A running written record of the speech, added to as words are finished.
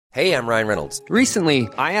Hey, I'm Ryan Reynolds. Recently,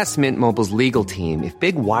 I asked Mint Mobile's legal team if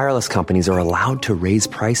big wireless companies are allowed to raise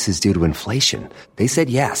prices due to inflation. They said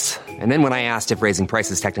yes. And then when I asked if raising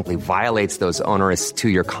prices technically violates those onerous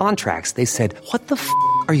two-year contracts, they said, "What the f***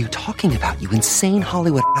 are you talking about, you insane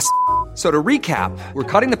Hollywood ass?" So to recap, we're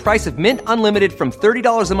cutting the price of Mint Unlimited from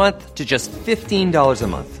 $30 a month to just $15 a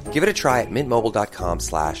month. Give it a try at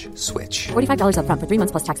mintmobile.com/switch. $45 up front for 3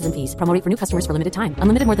 months plus taxes and fees. Promo rate for new customers for limited time.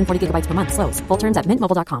 Unlimited more than 40 gigabytes per month. Slows full terms at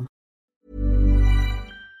mintmobile.com.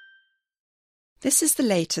 This is the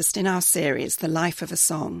latest in our series, The Life of a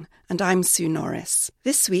Song, and I'm Sue Norris.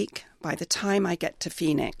 This week, By the Time I Get to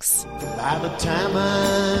Phoenix. By the time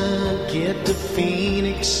I get to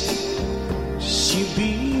Phoenix, she'll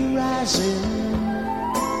be rising.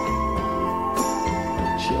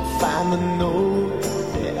 She'll find the note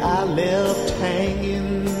that I left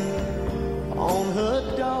hanging on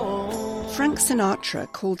her door. Frank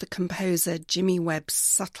Sinatra called the composer Jimmy Webb's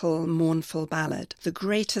subtle, mournful ballad the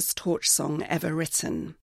greatest torch song ever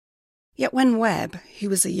written. Yet when Webb, who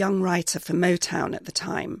was a young writer for Motown at the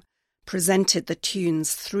time, presented the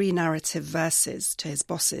tune's 3 narrative verses to his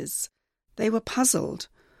bosses, they were puzzled.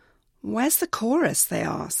 "Where's the chorus?" they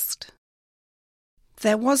asked.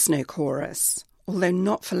 There was no chorus, although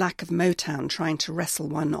not for lack of Motown trying to wrestle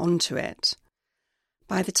one onto it.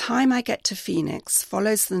 By the Time I Get to Phoenix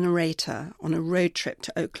follows the narrator on a road trip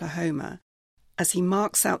to Oklahoma as he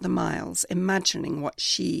marks out the miles, imagining what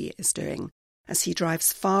she is doing as he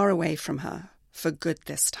drives far away from her, for good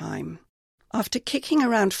this time. After kicking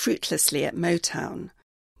around fruitlessly at Motown,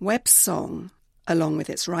 Webb's song, along with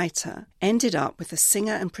its writer, ended up with the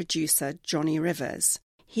singer and producer Johnny Rivers.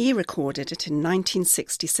 He recorded it in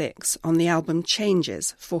 1966 on the album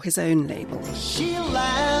Changes for his own label. She'll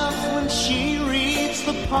laugh when she reads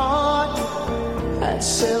the part that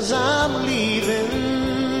says I'm leaving,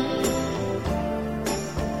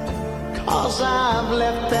 'cause I've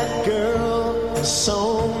left that girl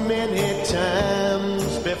so many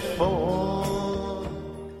times before.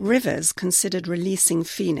 Rivers considered releasing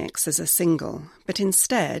Phoenix as a single, but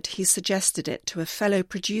instead he suggested it to a fellow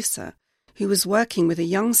producer who was working with a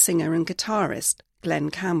young singer and guitarist, Glenn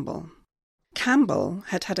Campbell. Campbell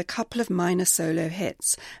had had a couple of minor solo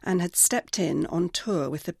hits and had stepped in on tour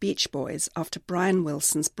with the Beach Boys after Brian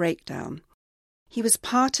Wilson's breakdown. He was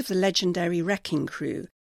part of the legendary Wrecking Crew,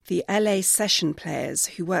 the LA session players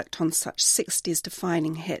who worked on such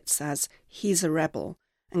 60s-defining hits as He's a Rebel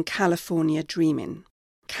and California Dreamin'.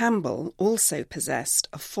 Campbell also possessed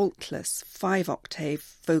a faultless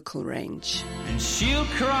 5-octave vocal range. And she'll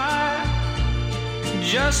cry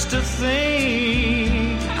just to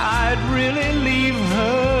think I'd really leave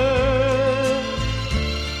her.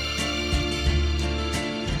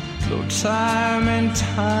 Though time and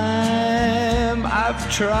time I've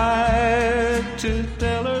tried to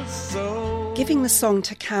tell her so. Giving the song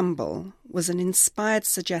to Campbell was an inspired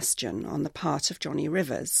suggestion on the part of Johnny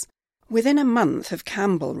Rivers. Within a month of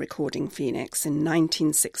Campbell recording Phoenix in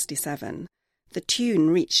 1967, the tune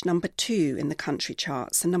reached number 2 in the country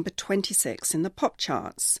charts and number 26 in the pop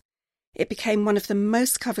charts. It became one of the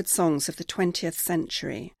most covered songs of the 20th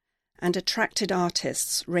century and attracted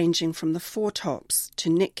artists ranging from the Four Tops to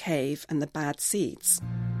Nick Cave and the Bad Seeds.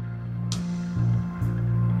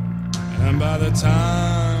 And by the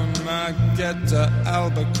time I get to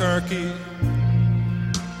Albuquerque,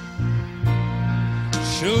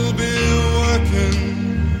 she'll be working.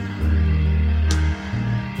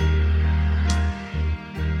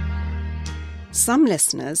 Some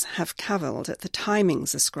listeners have cavilled at the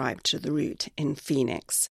timings ascribed to the route in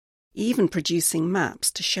Phoenix, even producing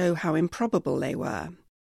maps to show how improbable they were.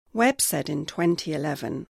 Webb said in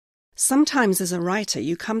 2011, "Sometimes as a writer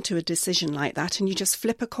you come to a decision like that and you just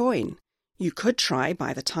flip a coin. You could try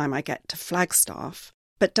By the Time I Get to Flagstaff,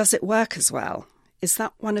 but does it work as well? Is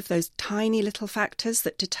that one of those tiny little factors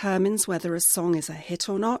that determines whether a song is a hit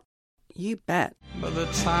or not? You bet." By the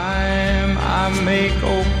time I make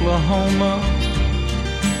Oklahoma,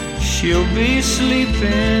 she'll be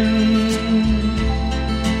sleeping.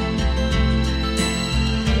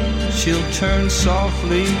 She'll turn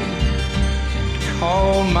softly and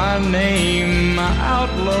call my name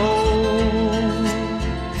out low.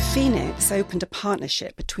 Phoenix opened a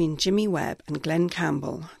partnership between Jimmy Webb and Glenn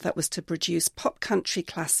Campbell that was to produce pop country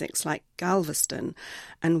classics like Galveston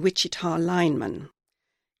and Wichita Lineman.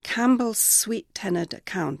 Campbell's sweet-tenored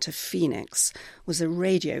account of Phoenix was a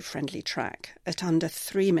radio-friendly track at under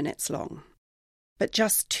 3 minutes long. But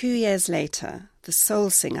just 2 years later, the soul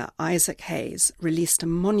singer Isaac Hayes released a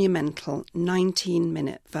monumental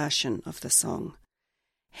 19-minute version of the song.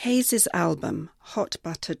 Hayes' album, Hot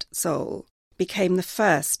Buttered Soul, became the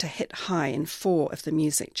first to hit high in 4 of the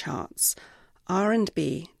music charts: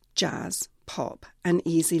 R&B, jazz, pop, and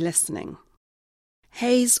easy listening.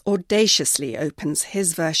 Hayes audaciously opens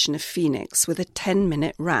his version of Phoenix with a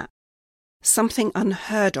 10-minute rap, something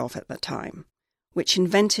unheard of at the time, which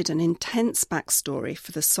invented an intense backstory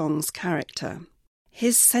for the song's character.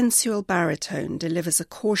 His sensual baritone delivers a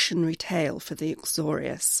cautionary tale for the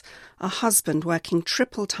uxorious, a husband working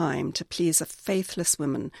triple time to please a faithless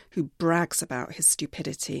woman who brags about his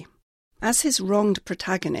stupidity. As his wronged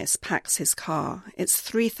protagonist packs his car, it's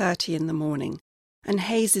 3:30 in the morning, and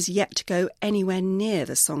Hayes is yet to go anywhere near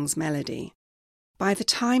the song's melody. By the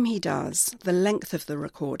time he does, the length of the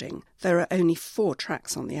recording, there are only 4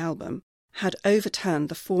 tracks on the album, had overturned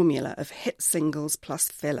the formula of hit singles plus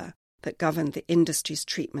filler that governed the industry's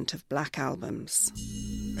treatment of black albums.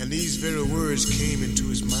 And these very words came into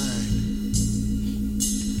his mind.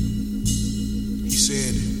 He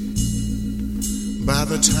said, by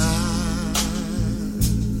the time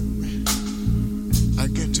I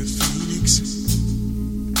get to Phoenix,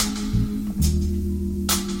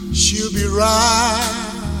 she'll be right.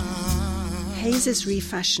 Hayes'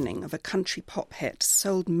 refashioning of a country pop hit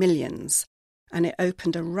sold millions, and it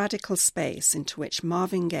opened a radical space into which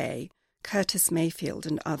Marvin Gaye, Curtis Mayfield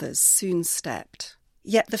and others soon stepped.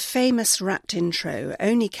 Yet the famous rapped intro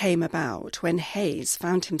only came about when Hayes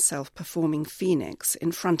found himself performing Phoenix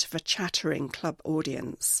in front of a chattering club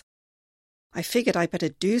audience. "I figured I'd better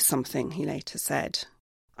do something," he later said.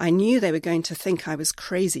 "I knew they were going to think I was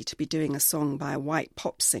crazy to be doing a song by a white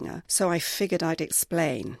pop singer, so I figured I'd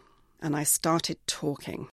explain. And I started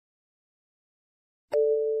talking."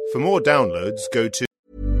 For more downloads, go to...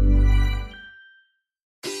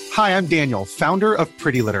 Hi, I'm Daniel, founder of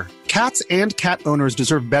Pretty Litter. Cats and cat owners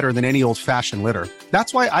deserve better than any old-fashioned litter.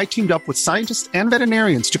 That's why I teamed up with scientists and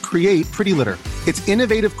veterinarians to create Pretty Litter. Its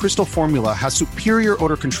innovative crystal formula has superior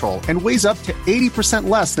odor control and weighs up to 80%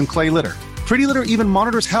 less than clay litter. Pretty Litter even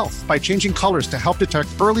monitors health by changing colors to help detect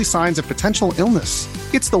early signs of potential illness.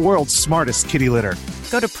 It's the world's smartest kitty litter.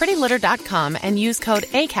 Go to prettylitter.com and use code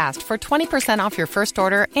ACAST for 20% off your first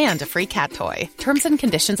order and a free cat toy. Terms and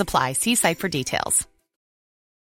conditions apply. See site for details.